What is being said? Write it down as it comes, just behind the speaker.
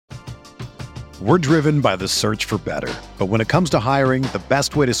We're driven by the search for better. But when it comes to hiring, the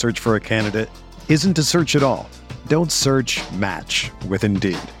best way to search for a candidate isn't to search at all. Don't search, match with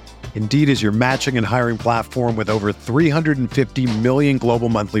Indeed. Indeed is your matching and hiring platform with over 350 million global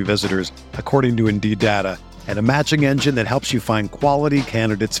monthly visitors, according to Indeed data, and a matching engine that helps you find quality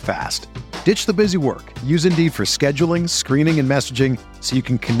candidates fast. Ditch the busy work. Use Indeed for scheduling, screening, and messaging so you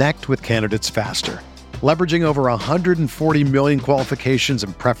can connect with candidates faster. Leveraging over 140 million qualifications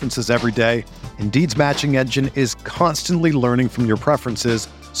and preferences every day, Indeed's matching engine is constantly learning from your preferences,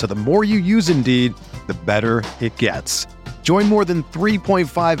 so the more you use Indeed, the better it gets. Join more than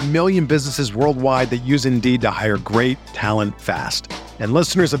 3.5 million businesses worldwide that use Indeed to hire great talent fast. And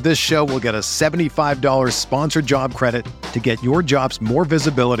listeners of this show will get a $75 sponsored job credit to get your jobs more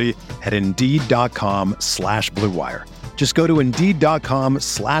visibility at Indeed.com/Blue Wire. Just go to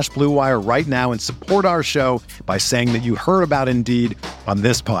Indeed.com/Blue Wire right now and support our show by saying that you heard about Indeed on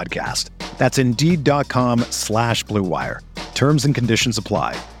this podcast. That's Indeed.com/Blue Wire. Terms and conditions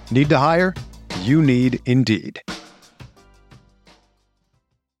apply. Need to hire? You need Indeed.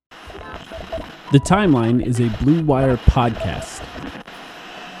 The Timeline is a Blue Wire podcast.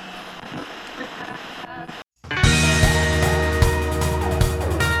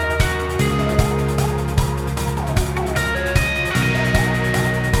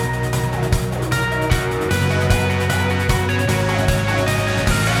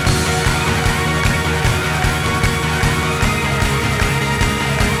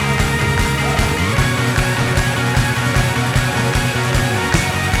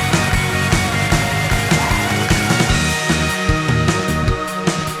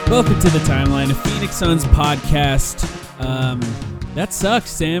 Welcome to The Timeline, a Phoenix Suns podcast. That sucks,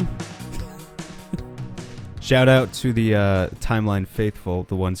 Sam. Shout out to the Timeline faithful,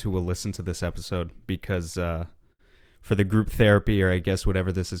 the ones who will listen to this episode, because for the group therapy, or I guess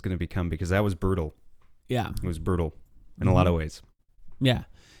whatever this is going to become, because that was brutal. Yeah. It was brutal in a lot of ways. Yeah,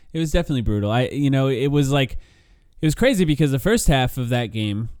 it was definitely brutal. It was crazy because the first half of that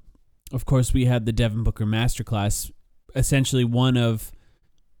game, of course, we had the Devin Booker masterclass, essentially one of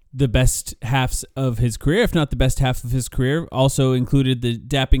the best halves of his career, if not the best half of his career. Also included the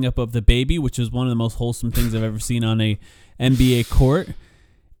dapping up of the baby, which was one of the most wholesome things I've ever seen on a NBA court.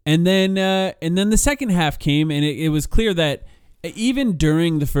 And then the second half came, and it was clear that even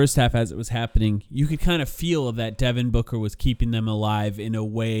during the first half as it was happening, you could kind of feel that Devin Booker was keeping them alive in a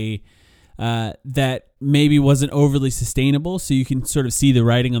way that maybe wasn't overly sustainable. So you can sort of see the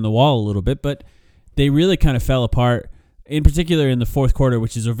writing on the wall a little bit, but they really kind of fell apart. In particular in the fourth quarter,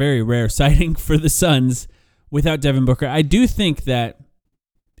 which is a very rare sighting for the Suns without Devin Booker. I do think that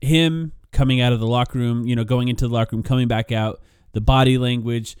him coming out of the locker room, going into the locker room, coming back out, the body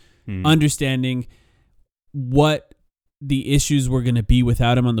language, understanding what the issues were going to be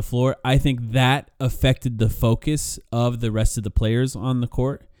without him on the floor, I think that affected the focus of the rest of the players on the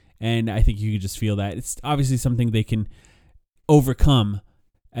court. And I think you could just feel that. It's obviously something they can overcome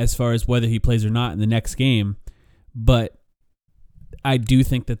as far as whether he plays or not in the next game. But I do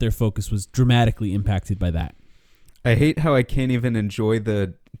think that their focus was dramatically impacted by that. I hate how I can't even enjoy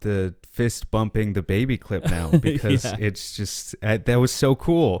the fist bumping the baby clip now, because it's just, that was so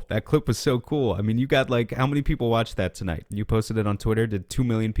cool. That clip was so cool. I mean, you got how many people watched that tonight? You posted it on Twitter. Did 2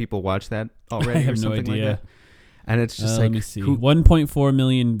 million people watch that already? I have or something no idea. Like that? And it's just let me see. 1.4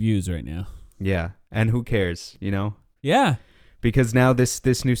 million views right now. Yeah. And who cares, Yeah. Because now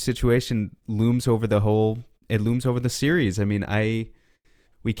this new situation looms over the series. I mean,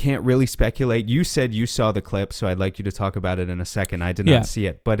 we can't really speculate. You said you saw the clip, so I'd like you to talk about it in a second. I did not see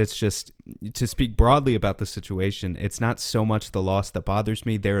it, but it's just, to speak broadly about the situation, it's not so much the loss that bothers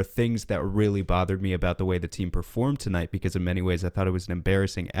me. There are things that really bothered me about the way the team performed tonight, because in many ways I thought it was an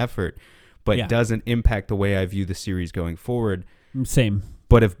embarrassing effort, but it doesn't impact the way I view the series going forward. Same.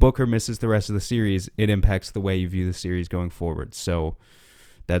 But if Booker misses the rest of the series, it impacts the way you view the series going forward. So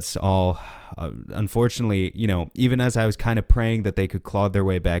that's all. Unfortunately, even as I was kind of praying that they could claw their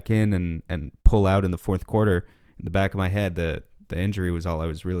way back in and pull out in the fourth quarter, in the back of my head, the injury was all I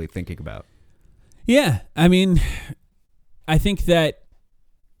was really thinking about. Yeah. I mean, I think that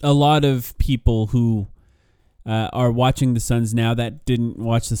a lot of people who are watching the Suns now that didn't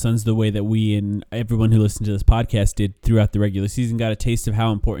watch the Suns the way that we and everyone who listened to this podcast did throughout the regular season got a taste of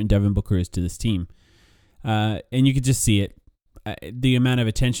how important Devin Booker is to this team. And you could just see it. The amount of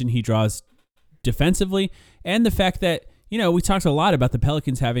attention he draws defensively, and the fact that, we talked a lot about the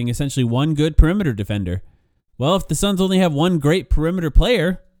Pelicans having essentially one good perimeter defender. Well, if the Suns only have one great perimeter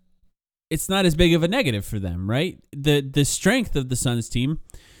player, it's not as big of a negative for them, right? The strength of the Suns team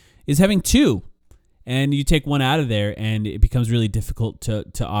is having two, and you take one out of there, and it becomes really difficult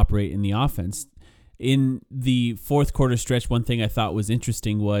to operate in the offense. in the fourth quarter stretch, one thing I thought was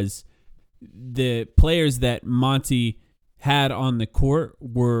interesting was the players that Monty had on the court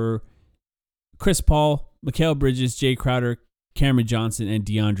were Chris Paul, Mikal Bridges, Jay Crowder, Cameron Johnson, and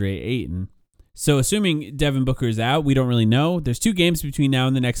DeAndre Ayton. So assuming Devin Booker is out, we don't really know. There's 2 games between now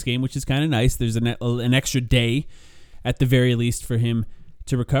and the next game, which is kind of nice. There's an extra day at the very least for him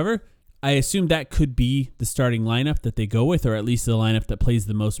to recover. I assume that could be the starting lineup that they go with, or at least the lineup that plays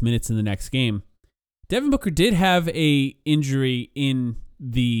the most minutes in the next game. Devin Booker did have a injury in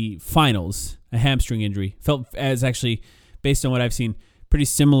the finals, a hamstring injury. Felt as actually, based on what I've seen, pretty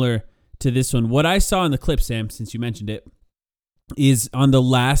similar to this one. What I saw in the clip, Sam, since you mentioned it, is on the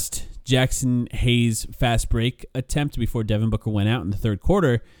last Jackson Hayes fast break attempt before Devin Booker went out in the third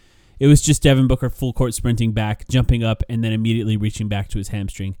quarter. It was just Devin Booker full court sprinting back, jumping up, and then immediately reaching back to his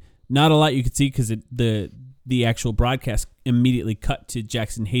hamstring. Not a lot you could see because the actual broadcast immediately cut to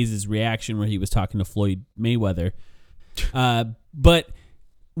Jackson Hayes' reaction where he was talking to Floyd Mayweather. But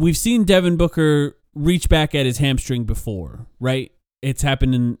we've seen Devin Booker reach back at his hamstring before, right? It's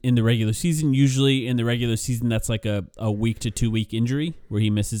happened in the regular season. Usually in the regular season, that's like a week to 2 week injury where he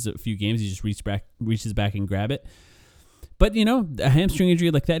misses a few games. He just reaches back and grab it. But, a hamstring injury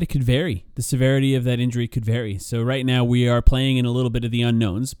like that, it could vary. The severity of that injury could vary. So right now we are playing in a little bit of the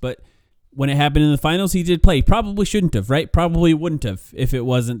unknowns. But when it happened in the finals, he did play. Probably shouldn't have, right? Probably wouldn't have if it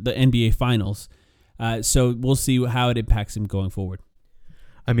wasn't the NBA Finals. So we'll see how it impacts him going forward.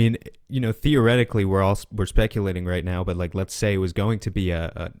 I mean, theoretically, we're speculating right now, but like, let's say it was going to be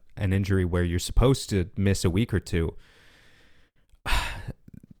an injury where you're supposed to miss a week or two.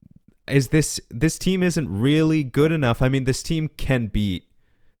 Is this team isn't really good enough? I mean, this team can beat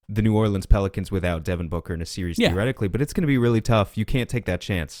the New Orleans Pelicans without Devin Booker in a series theoretically, but it's going to be really tough. You can't take that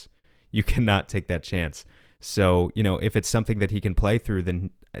chance. You cannot take that chance. So, if it's something that he can play through,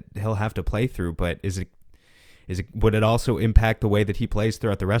 then he'll have to play through. But would it also impact the way that he plays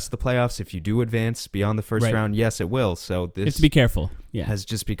throughout the rest of the playoffs if you do advance beyond the first round? Yes, it will. So this you have to be careful. Yeah, has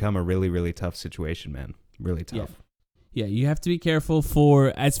just become a really, really tough situation, man. Really tough. Yeah, you have to be careful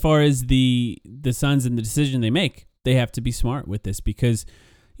as far as the Suns and the decision they make. They have to be smart with this because,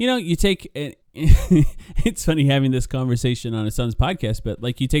 you take it's funny having this conversation on a Suns podcast, but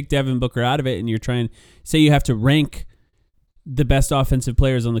like you take Devin Booker out of it and you're trying to say you have to rank the best offensive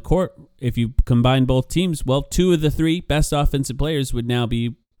players on the court. If you combine both teams, well, 2 of the 3 best offensive players would now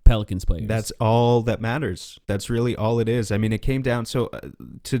be Pelicans players. That's all that matters. That's really all it is. I mean, it came down, so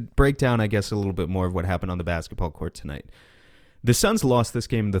to break down, I guess, a little bit more of what happened on the basketball court tonight. The Suns lost this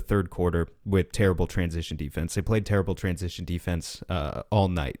game in the third quarter with terrible transition defense. They played terrible transition defense all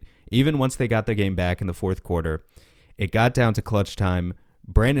night. Even once they got the game back in the fourth quarter, it got down to clutch time.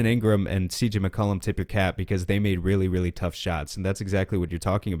 Brandon Ingram and CJ McCollum tip your cap because they made really, really tough shots, and that's exactly what you're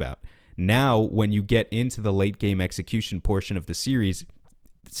talking about. Now, when you get into the late game execution portion of the series,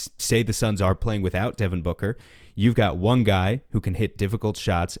 say the Suns are playing without Devin Booker, you've got one guy who can hit difficult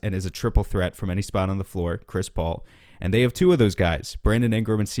shots and is a triple threat from any spot on the floor, Chris Paul, and they have 2 of those guys, Brandon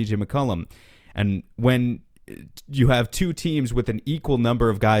Ingram and CJ McCollum. And when you have 2 teams with an equal number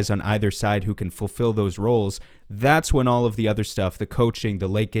of guys on either side who can fulfill those roles, that's when all of the other stuff, the coaching, the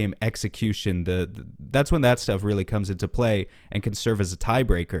late game execution, that's when that stuff really comes into play and can serve as a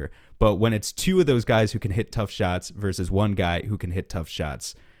tiebreaker. But when it's 2 of those guys who can hit tough shots versus one guy who can hit tough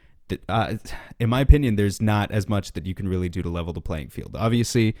shots, in my opinion, there's not as much that you can really do to level the playing field.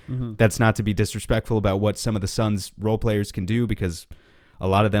 Obviously, that's not to be disrespectful about what some of the Suns role players can do, because a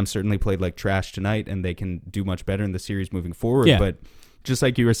lot of them certainly played like trash tonight, and they can do much better in the series moving forward. Yeah. But just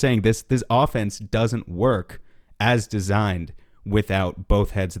like you were saying, this offense doesn't work as designed without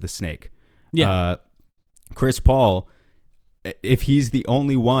both heads of the snake. Yeah. Chris Paul, if he's the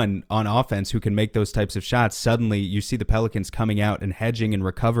only one on offense who can make those types of shots, suddenly you see the Pelicans coming out and hedging and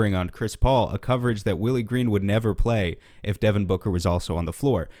recovering on Chris Paul, a coverage that Willie Green would never play if Devin Booker was also on the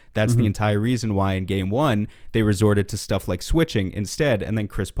floor. That's the entire reason why in Game 1 they resorted to stuff like switching instead, and then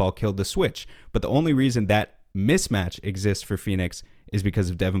Chris Paul killed the switch. But the only reason that mismatch exists for Phoenix is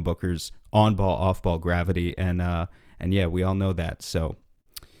because of Devin Booker's on-ball, off-ball gravity, and yeah, we all know that. So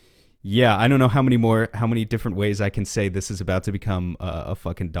yeah, I don't know how many different ways I can say this is about to become a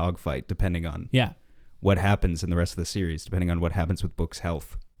fucking dogfight, depending on what happens in the rest of the series, depending on what happens with Book's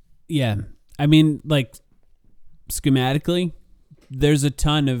health. Yeah, I mean, like schematically, there's a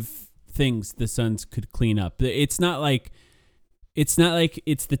ton of things the Suns could clean up. It's not like it's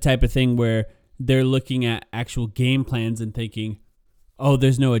the type of thing where they're looking at actual game plans and thinking, oh,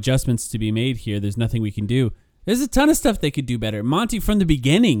 there's no adjustments to be made here. There's nothing we can do. There's a ton of stuff they could do better. Monty, from the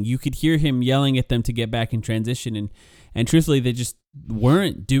beginning, you could hear him yelling at them to get back in transition And truthfully, they just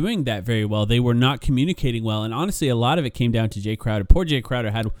weren't doing that very well. They were not communicating well. And honestly, a lot of it came down to Jay Crowder. Poor Jay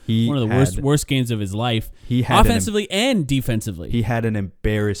Crowder had one of the worst games of his life, offensively and defensively. He had an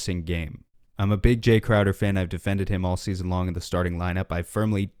embarrassing game. I'm a big Jay Crowder fan. I've defended him all season long in the starting lineup. I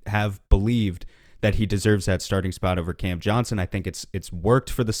firmly have believed that he deserves that starting spot over Cam Johnson. I think it's worked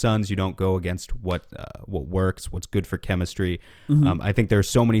for the Suns. You don't go against what works, what's good for chemistry. I think there are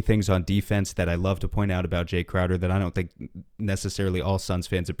so many things on defense that I love to point out about Jay Crowder that I don't think necessarily all Suns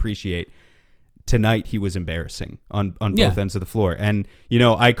fans appreciate. Tonight, he was embarrassing on both ends of the floor. And,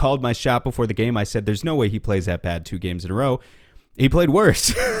 I called my shot before the game. I said, there's no way he plays that bad 2 games in a row. He played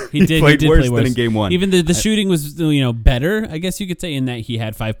worse. He did play worse than in game 1. Even the shooting was, better, I guess you could say, in that he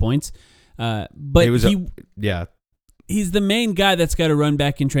had 5 points. But he's the main guy that's got to run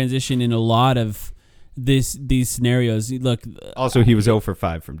back in transition in a lot of these scenarios. Look, also he was 0 for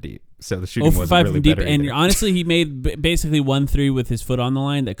 5 from deep, so the shooting wasn't really from deep, better. And honestly, he made basically 1-3 with his foot on the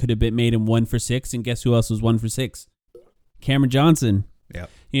line that could have been made him 1 for 6. And guess who else was 1 for 6? Cameron Johnson. Yeah.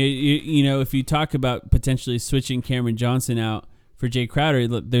 If you talk about potentially switching Cameron Johnson out for Jay Crowder,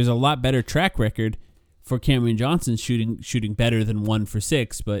 look, there's a lot better track record for Cameron Johnson shooting better than 1 for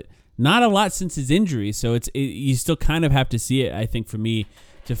 6, but not a lot since his injury. So you still kind of have to see it, I think, for me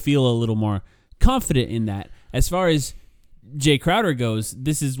to feel a little more confident in that. As far as Jay Crowder goes,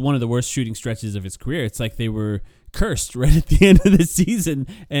 this is one of the worst shooting stretches of his career. It's like they were cursed right at the end of the season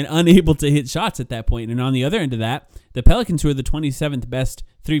and unable to hit shots at that point. And on the other end of that, the Pelicans, who are the 27th best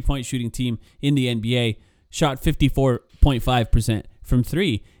three-point shooting team in the NBA, shot 54.5% from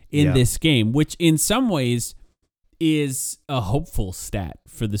 3 in this game, which in some ways is a hopeful stat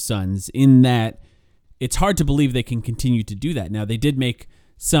for the Suns in that it's hard to believe they can continue to do that. Now, they did make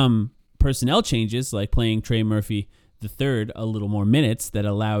some personnel changes, like playing Trey Murphy III a little more minutes that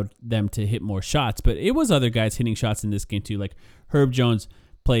allowed them to hit more shots, but it was other guys hitting shots in this game too. Like Herb Jones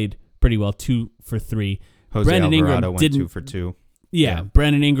played pretty well, 2 for 3. Jose Brandon Alvarado Ingram went didn't, 2 for 2. Yeah,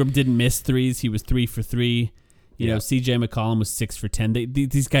 Brandon Ingram didn't miss threes. He was 3 for 3. CJ McCollum was 6 for 10.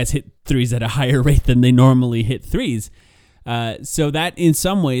 These guys hit threes at a higher rate than they normally hit threes. So that, in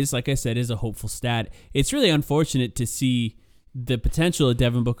some ways, like I said, is a hopeful stat. It's really unfortunate to see the potential of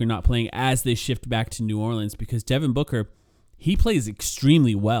Devin Booker not playing as they shift back to New Orleans, because Devin Booker, he plays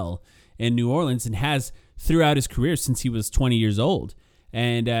extremely well in New Orleans and has throughout his career since he was 20 years old.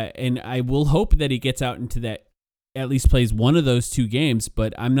 And I will hope that he gets out into that, at least plays one of those 2 games,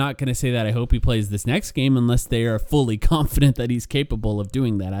 but I'm not going to say that I hope he plays this next game unless they are fully confident that he's capable of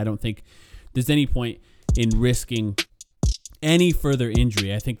doing that. I don't think there's any point in risking any further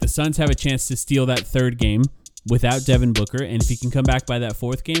injury. I think the Suns have a chance to steal that 3rd game without Devin Booker, and if he can come back by that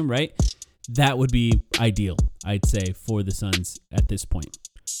 4th game, right, that would be ideal, I'd say, for the Suns at this point.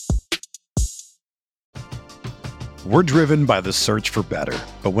 We're driven by the search for better.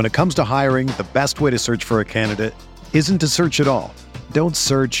 But when it comes to hiring, the best way to search for a candidate isn't to search at all. Don't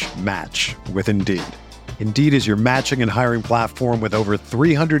search, match with Indeed. Indeed is your matching and hiring platform with over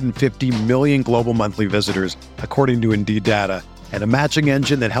 350 million global monthly visitors, according to Indeed data, and a matching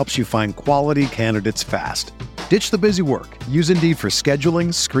engine that helps you find quality candidates fast. Ditch the busy work. Use Indeed for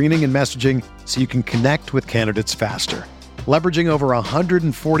scheduling, screening, and messaging so you can connect with candidates faster. Leveraging over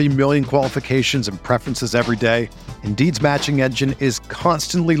 140 million qualifications and preferences every day, Indeed's matching engine is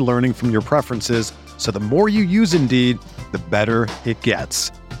constantly learning from your preferences, so the more you use Indeed, the better it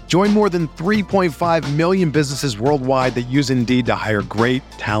gets. Join more than 3.5 million businesses worldwide that use Indeed to hire great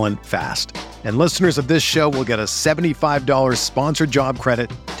talent fast. And listeners of this show will get a $75 sponsored job credit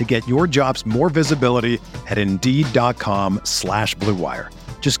to get your jobs more visibility at Indeed.com/Blue Wire.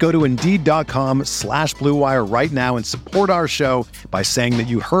 Just go to Indeed.com/Blue Wire right now and support our show by saying that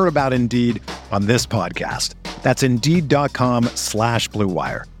you heard about Indeed on this podcast. That's Indeed.com/Blue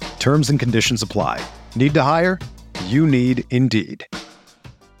Wire. Terms and conditions apply. Need to hire? You need Indeed.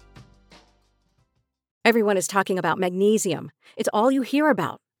 Everyone is talking about magnesium. It's all you hear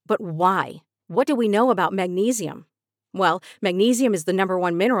about. But why? What do we know about magnesium? Well, magnesium is the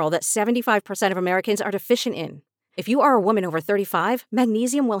 #1 mineral that 75% of Americans are deficient in. If you are a woman over 35,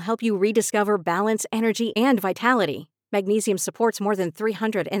 magnesium will help you rediscover balance, energy, and vitality. Magnesium supports more than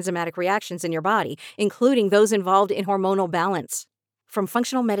 300 enzymatic reactions in your body, including those involved in hormonal balance. From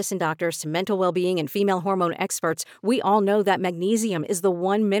functional medicine doctors to mental well-being and female hormone experts, we all know that magnesium is the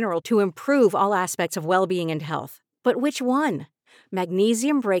one mineral to improve all aspects of well-being and health. But which one?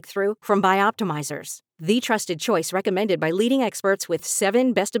 Magnesium Breakthrough from Bioptimizers, the trusted choice recommended by leading experts with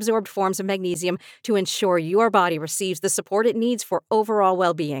 7 best-absorbed forms of magnesium to ensure your body receives the support it needs for overall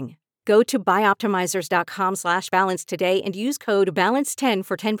well-being. Go to bioptimizers.com/balance today and use code BALANCE10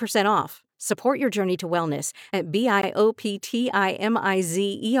 for 10% off. Support your journey to wellness at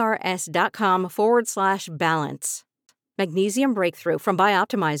BIOPTIMIZERS.com/balance. Magnesium Breakthrough from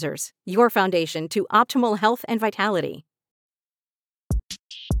Bioptimizers, your foundation to optimal health and vitality.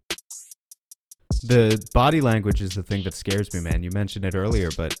 The body language is the thing that scares me, man. You mentioned it earlier,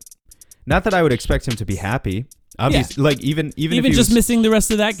 but not that I would expect him to be happy. Obviously, like even if he just was missing the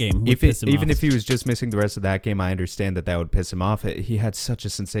rest of that game, even if he was just missing the rest of that game, I understand that would piss him off. He had such a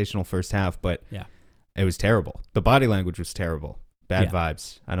sensational first half, but it was terrible. The body language was terrible. Bad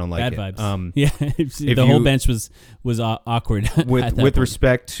vibes. I don't like it. Bad vibes. The whole bench was awkward. With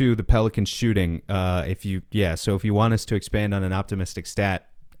respect to the Pelicans shooting, if you want us to expand on an optimistic stat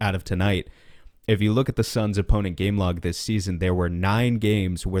out of tonight, if you look at the Suns' opponent game log this season, there were 9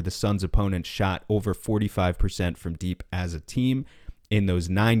 games where the Suns' opponent shot over 45% from deep as a team. In those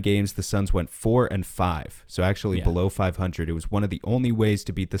 9 games, the Suns went 4-5, so actually below 500. It was one of the only ways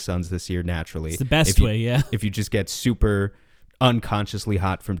to beat the Suns this year naturally. It's the best way, if you just get super unconsciously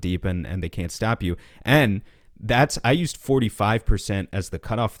hot from deep and they can't stop you. And I used 45% as the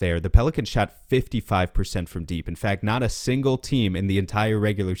cutoff there. The Pelicans shot 55% from deep. In fact, not a single team in the entire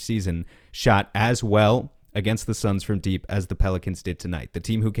regular season shot as well against the Suns from deep as the Pelicans did tonight. The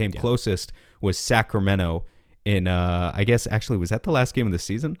team who came closest was Sacramento in, I guess, actually, was that the last game of the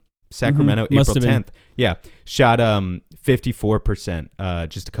season? Sacramento, April 10th. Yeah, shot 54%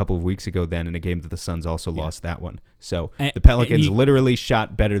 just a couple of weeks ago then in a game that the Suns also lost that one. So the Pelicans literally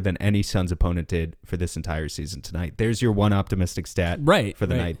shot better than any Suns opponent did for this entire season tonight. There's your one optimistic stat for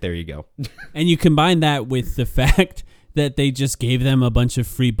the night. There you go. And you combine that with the fact that they just gave them a bunch of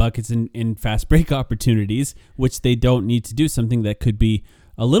free buckets in fast break opportunities, which they don't need to do, something that could be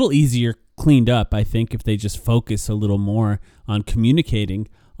a little easier cleaned up, I think, if they just focus a little more on communicating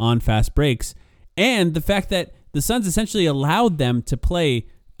on fast breaks. And the fact that the Suns essentially allowed them to play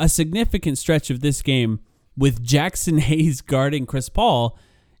a significant stretch of this game with Jackson Hayes guarding Chris Paul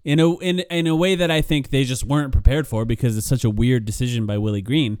in a way that I think they just weren't prepared for, because it's such a weird decision by Willie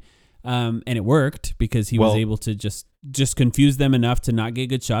Green. And it worked because he was able to just confuse them enough to not get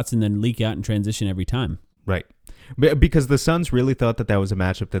good shots and then leak out in transition every time. Right. Because the Suns really thought that was a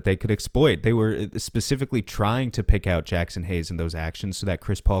matchup that they could exploit. They were specifically trying to pick out Jackson Hayes in those actions so that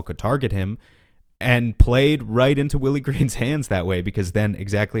Chris Paul could target him, and played right into Willie Green's hands that way, because then,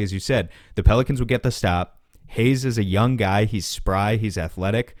 exactly as you said, the Pelicans would get the stop. Hayes is a young guy. He's spry. He's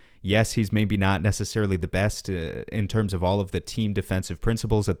athletic. Yes, he's maybe not necessarily the best in terms of all of the team defensive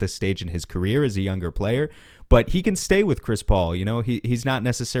principles at this stage in his career as a younger player, but he can stay with Chris Paul. You know, he's not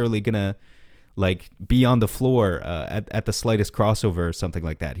necessarily going to be on the floor at the slightest crossover or something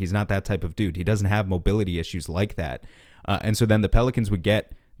like that. He's not that type of dude. He doesn't have mobility issues like that. And so then the Pelicans would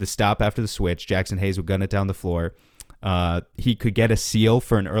get the stop after the switch. Jackson Hayes would gun it down the floor. He could get a seal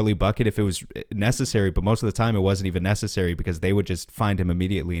for an early bucket if it was necessary, but most of the time it wasn't even necessary because they would just find him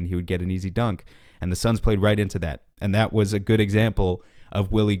immediately and he would get an easy dunk. And the Suns played right into that. And that was a good example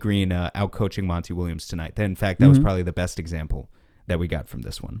of Willie Green out-coaching Monty Williams tonight. In fact, that was probably the best example that we got from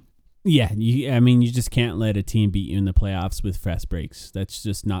this one. Yeah, you just can't let a team beat you in the playoffs with fast breaks. That's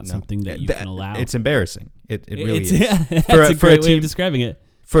just not something that you can allow. It's embarrassing. It really is. Yeah, that's a great way of describing it.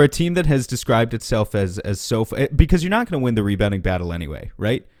 For a team that has described itself as so, because you're not going to win the rebounding battle anyway,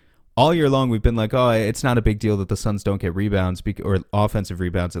 right? All year long, we've been like, oh, it's not a big deal that the Suns don't get rebounds, or offensive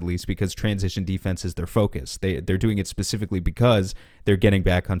rebounds at least, because transition defense is their focus. They're doing it specifically because they're getting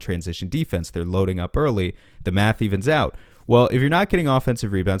back on transition defense. They're loading up early. The math evens out. Well, if you're not getting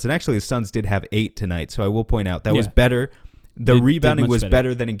offensive rebounds, and actually the Suns did have 8 tonight, so I will point out that was better. The rebounding was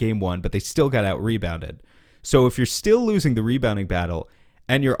better than in game 1, but they still got out-rebounded. So if you're still losing the rebounding battle,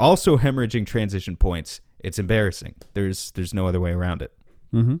 and you're also hemorrhaging transition points, it's embarrassing. There's no other way around it.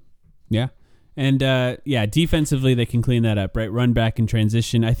 Mm-hmm. Yeah. And, defensively, they can clean that up, right? Run back in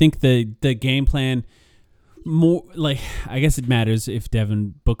transition. I think the game plan, I guess it matters if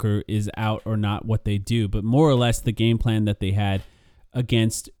Devin Booker is out or not, what they do. But more or less, the game plan that they had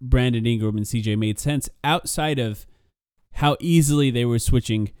against Brandon Ingram and CJ made sense outside of how easily they were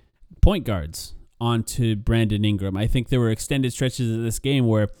switching point guards onto Brandon Ingram. I think there were extended stretches of this game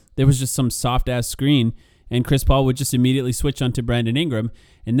where there was just some soft-ass screen, and Chris Paul would just immediately switch onto Brandon Ingram,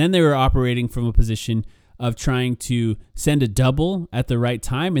 and then they were operating from a position of trying to send a double at the right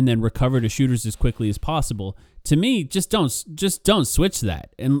time and then recover to shooters as quickly as possible. To me, just don't switch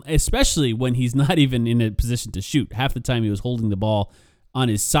that, and especially when he's not even in a position to shoot. Half the time he was holding the ball on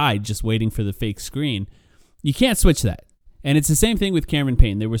his side, just waiting for the fake screen. You can't switch that. And it's the same thing with Cameron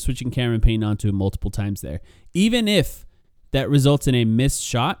Payne. They were switching Cameron Payne onto him multiple times there. Even if that results in a missed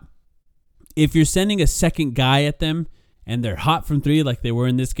shot, if you're sending a second guy at them and they're hot from 3 like they were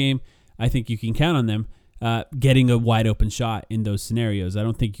in this game, I think you can count on them getting a wide open shot in those scenarios. I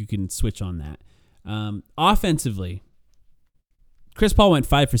don't think you can switch on that. Offensively, Chris Paul went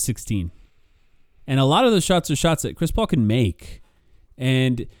 5 for 16. And a lot of those shots are shots that Chris Paul can make.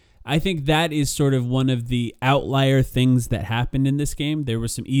 And I think that is sort of one of the outlier things that happened in this game. There were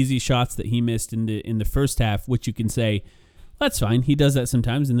some easy shots that he missed in the first half, which you can say, that's fine. He does that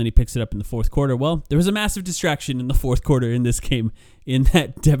sometimes, and then he picks it up in the fourth quarter. Well, there was a massive distraction in the fourth quarter in this game in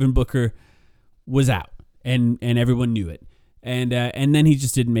that Devin Booker was out, and everyone knew it. And then he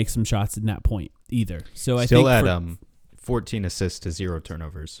just didn't make some shots in that point either. So I still think had 14 assists to 0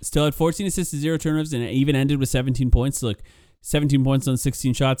 turnovers. Still had 14 assists to 0 turnovers, and it even ended with 17 points. Look, 17 points on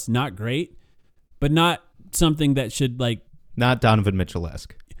 16 shots, not great, but not something that should not Donovan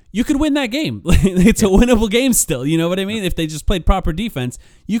Mitchell-esque. You could win that game. It's a winnable game still. You know what I mean? If they just played proper defense,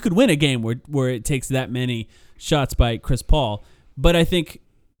 you could win a game where it takes that many shots by Chris Paul. But I think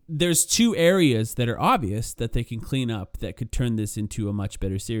there's two areas that are obvious that they can clean up that could turn this into a much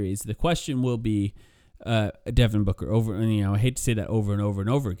better series. The question will be Devin Booker over. I hate to say that over and over and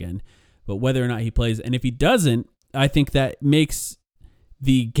over again, but whether or not he plays, and if he doesn't, I think that makes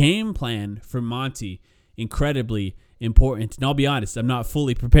the game plan for Monty incredibly important. And I'll be honest, I'm not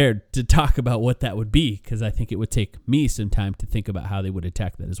fully prepared to talk about what that would be because I think it would take me some time to think about how they would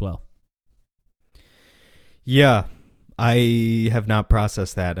attack that as well. Yeah, I have not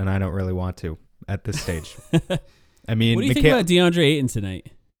processed that, and I don't really want to at this stage. I mean, what do you think about DeAndre Ayton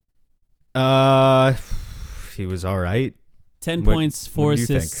tonight? He was all right. 10 points, 4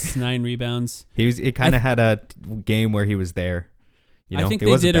 assists, 9 rebounds. He kind of had a game where he was there. I think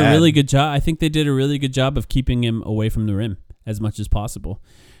they did a really good job. I think they did a really good job of keeping him away from the rim as much as possible.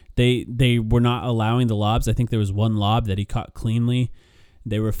 They were not allowing the lobs. I think there was one lob that he caught cleanly.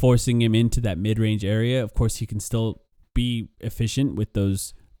 They were forcing him into that mid-range area. Of course, he can still be efficient with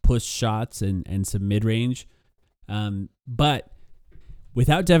those push shots and some mid-range. But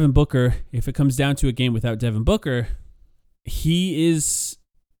without Devin Booker, if it comes down to a game without Devin Booker, he is,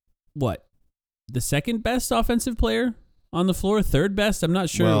 the second best offensive player on the floor, third best? I'm not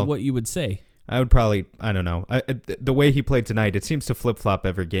sure what you would say. I would probably, I don't know. The way he played tonight, it seems to flip-flop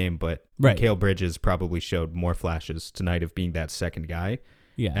every game, but Mikal Bridges probably showed more flashes tonight of being that second guy.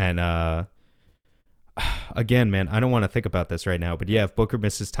 Yeah. And again, man, I don't want to think about this right now, but yeah, if Booker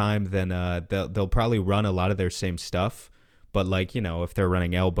misses time, then they'll probably run a lot of their same stuff. But if they're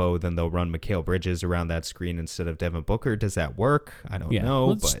running elbow, then they'll run Mikal Bridges around that screen instead of Devin Booker. Does that work? I don't know.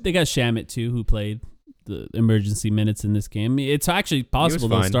 Well, but they got Shamet too, who played the emergency minutes in this game. It's actually possible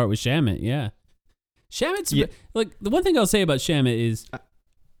they'll start with Shamet. Yeah, Shamet's the one thing I'll say about Shamet is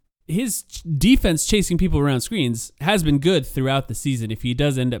his defense chasing people around screens has been good throughout the season. If he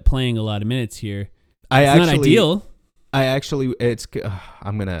does end up playing a lot of minutes here, it's not ideal. This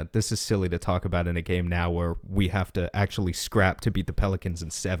is silly to talk about in a game now where we have to actually scrap to beat the Pelicans in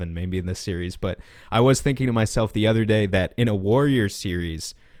 7, maybe in this series. But I was thinking to myself the other day that in a Warriors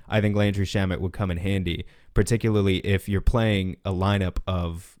series, I think Landry Shamet would come in handy, particularly if you're playing a lineup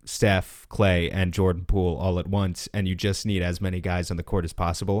of Steph, Clay, and Jordan Poole all at once, and you just need as many guys on the court as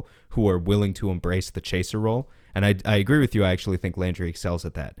possible who are willing to embrace the chaser role. And I agree with you. I actually think Landry excels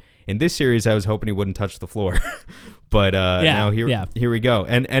at that. In this series, I was hoping he wouldn't touch the floor. But now here we go.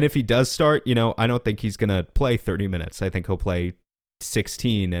 And if he does start, I don't think he's going to play 30 minutes. I think he'll play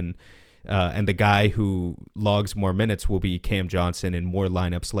 16, and the guy who logs more minutes will be Cam Johnson in more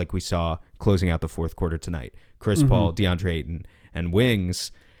lineups like we saw closing out the fourth quarter tonight. Chris Paul, DeAndre Ayton, and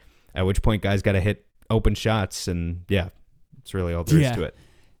wings, at which point guys got to hit open shots, and it's really all there is to it.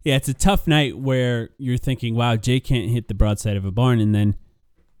 Yeah, it's a tough night where you're thinking, wow, Jay can't hit the broadside of a barn, and then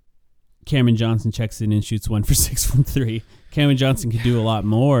Cameron Johnson checks in and shoots 1 for 6 from 3. Cameron Johnson can do a lot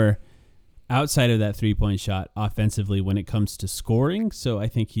more outside of that three-point shot offensively when it comes to scoring. So I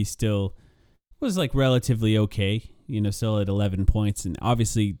think he still was relatively okay, still at 11 points. And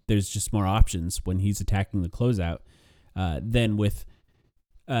obviously there's just more options when he's attacking the closeout than with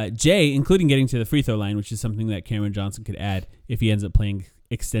Jay, including getting to the free throw line, which is something that Cameron Johnson could add if he ends up playing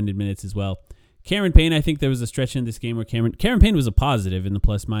extended minutes as well. Cameron Payne, I think there was a stretch in this game where Cameron Payne was a positive in the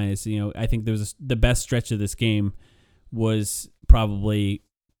plus minus. I think there was the best stretch of this game was probably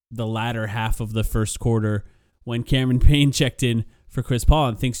the latter half of the first quarter when Cameron Payne checked in for Chris Paul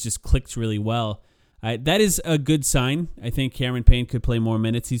and things just clicked really well. That is a good sign. I think Cameron Payne could play more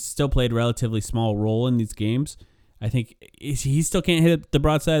minutes. He's still played a relatively small role in these games. I think he still can't hit the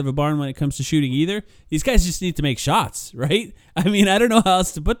broadside of a barn when it comes to shooting either. These guys just need to make shots, right? I mean, I don't know how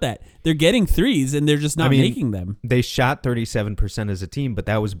else to put that. They're getting threes and they're just not making them. They shot 37% as a team, but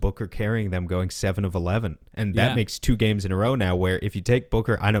that was Booker carrying them, going 7 of 11. And that makes 2 games in a row now where if you take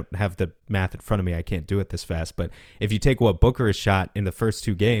Booker, I don't have the math in front of me, I can't do it this fast, but if you take what Booker has shot in the first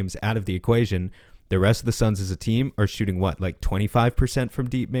 2 games out of the equation, the rest of the Suns as a team are shooting what, like 25% from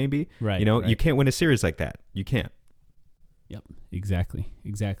deep maybe? Right. You know, you can't win a series like that. You can't. Yep, exactly.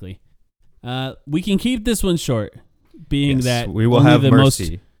 We can keep this one short, being that we will have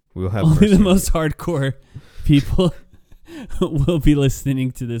mercy. We will have only mercy. The most hardcore people will be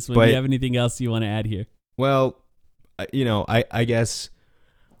listening to this one. Do you have anything else you want to add here? Well, you know, I guess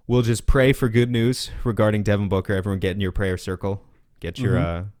we'll just pray for good news regarding Devin Booker. Everyone get in your prayer circle. Get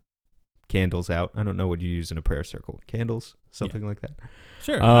your candles out. I don't know what you use in a prayer circle. Candles? Something like that?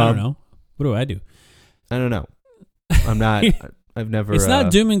 Sure. I don't know. What do I do? I don't know. I'm not. I've never. It's not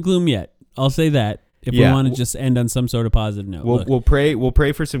doom and gloom yet. I'll say that. If we want to just end on some sort of positive note, we'll pray. We'll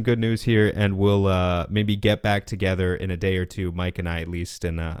pray for some good news here, and we'll maybe get back together in a day or two, Mike and I at least,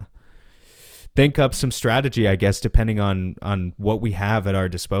 and think up some strategy. I guess depending on what we have at our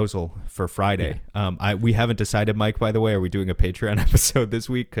disposal for Friday. Yeah. We haven't decided, Mike. By the way, are we doing a Patreon episode this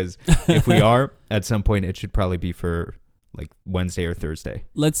week? Because if we are, at some point, it should probably be for like Wednesday or Thursday.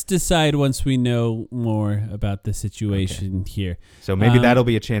 Let's decide once we know more about the situation here. So maybe that'll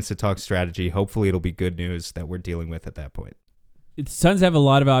be a chance to talk strategy. Hopefully it'll be good news that we're dealing with at that point. The Suns have a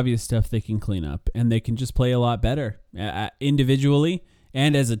lot of obvious stuff they can clean up, and they can just play a lot better individually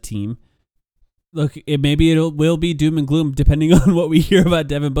and as a team. Look, maybe it will be doom and gloom depending on what we hear about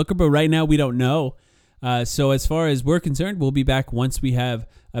Devin Booker, but right now we don't know. So as far as we're concerned, we'll be back once we have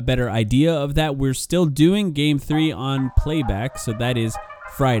a better idea of that. We're still doing Game 3 on playback, so that is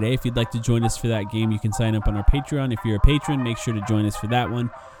Friday. If you'd like to join us for that game, you can sign up on our Patreon. If you're a patron, make sure to join us for that one.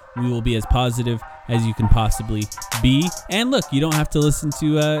 We will be as positive as you can possibly be. And look, you don't have to listen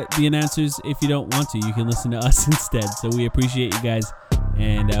to the announcers if you don't want to. You can listen to us instead. So we appreciate you guys,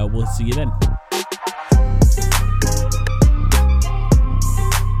 and we'll see you then.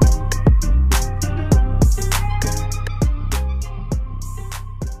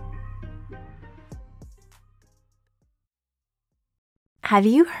 Have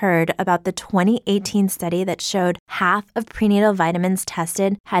you heard about the 2018 study that showed half of prenatal vitamins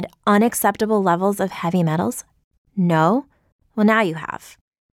tested had unacceptable levels of heavy metals? No? Well, now you have.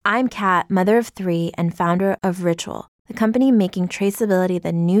 I'm Kat, mother of 3 and founder of Ritual, the company making traceability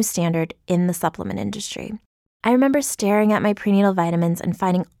the new standard in the supplement industry. I remember staring at my prenatal vitamins and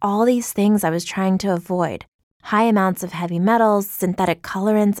finding all these things I was trying to avoid. High amounts of heavy metals, synthetic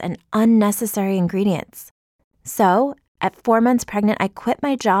colorants, and unnecessary ingredients. So, at 4 months pregnant, I quit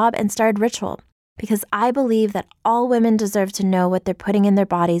my job and started Ritual because I believe that all women deserve to know what they're putting in their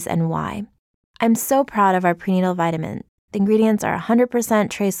bodies and why. I'm so proud of our prenatal vitamin. The ingredients are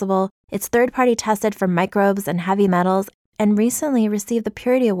 100% traceable, it's third-party tested for microbes and heavy metals, and recently received the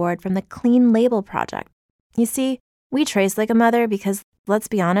Purity Award from the Clean Label Project. You see, we trace like a mother because, let's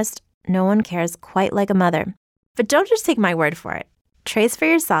be honest, no one cares quite like a mother. But don't just take my word for it. Trace for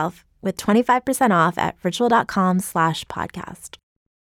yourself with 25% off at ritual.com/podcast.